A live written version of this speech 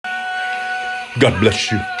God bless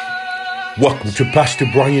you. Welcome to Pastor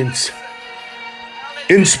Brian's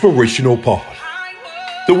Inspirational Pod.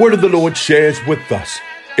 The word of the Lord shares with us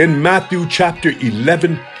in Matthew chapter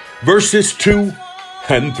 11, verses 2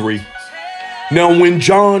 and 3. Now when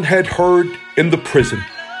John had heard in the prison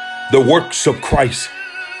the works of Christ,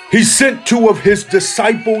 he sent 2 of his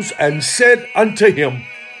disciples and said unto him,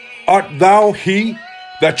 Art thou he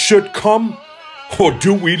that should come, or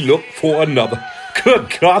do we look for another?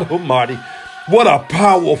 Good God Almighty. What a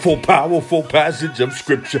powerful passage of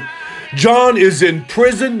scripture. John is in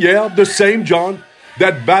prison. Yeah, the same John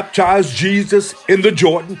that baptized Jesus in the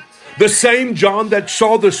Jordan. The same John that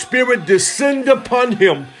saw the Spirit descend upon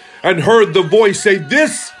him and heard the voice say,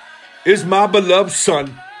 This is my beloved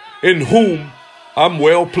Son, in whom I'm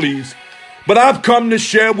well pleased. But I've come to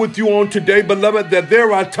share with you on today, beloved, that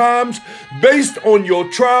there are times based on your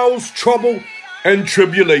trials, trouble, and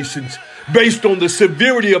tribulations, based on the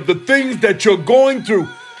severity of the things that you're going through,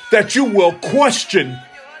 that you will question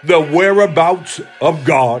the whereabouts of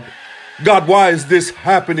God. God, why is this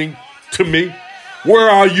happening to me? Where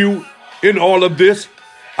are you in all of this?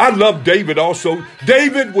 I love David also.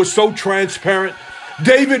 David was so transparent.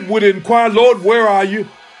 David would inquire, Lord, where are you?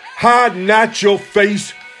 Hide not your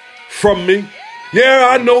face from me. Yeah,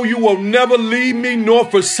 I know you will never leave me nor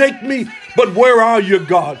forsake me, but where are you,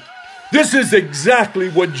 God? This is exactly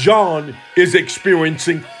what John is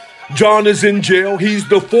experiencing. John is in jail. He's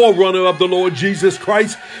the forerunner of the Lord Jesus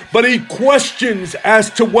Christ, but he questions as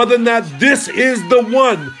to whether or not this is the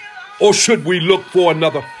one, or should we look for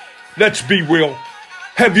another? Let's be real.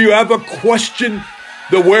 Have you ever questioned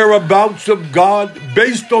the whereabouts of God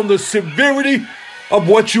based on the severity of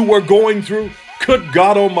what you were going through? Good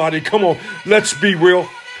God Almighty. Come on, let's be real.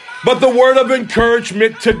 But the word of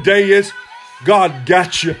encouragement today is God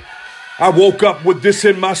got you. I woke up with this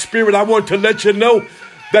in my spirit. I want to let you know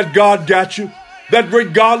that God got you, that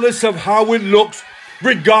regardless of how it looks,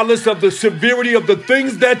 regardless of the severity of the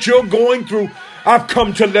things that you're going through, I've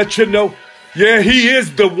come to let you know, yeah, he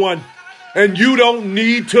is the one, and you don't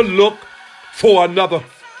need to look for another.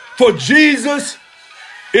 For Jesus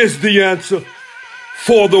is the answer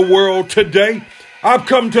for the world today. I've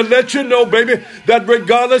come to let you know, baby, that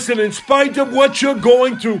regardless and in spite of what you're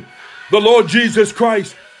going through, the Lord Jesus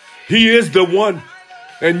Christ, he is the one,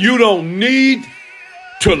 and you don't need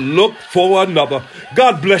to look for another.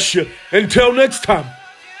 God bless you. Until next time,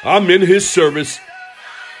 I'm in his service.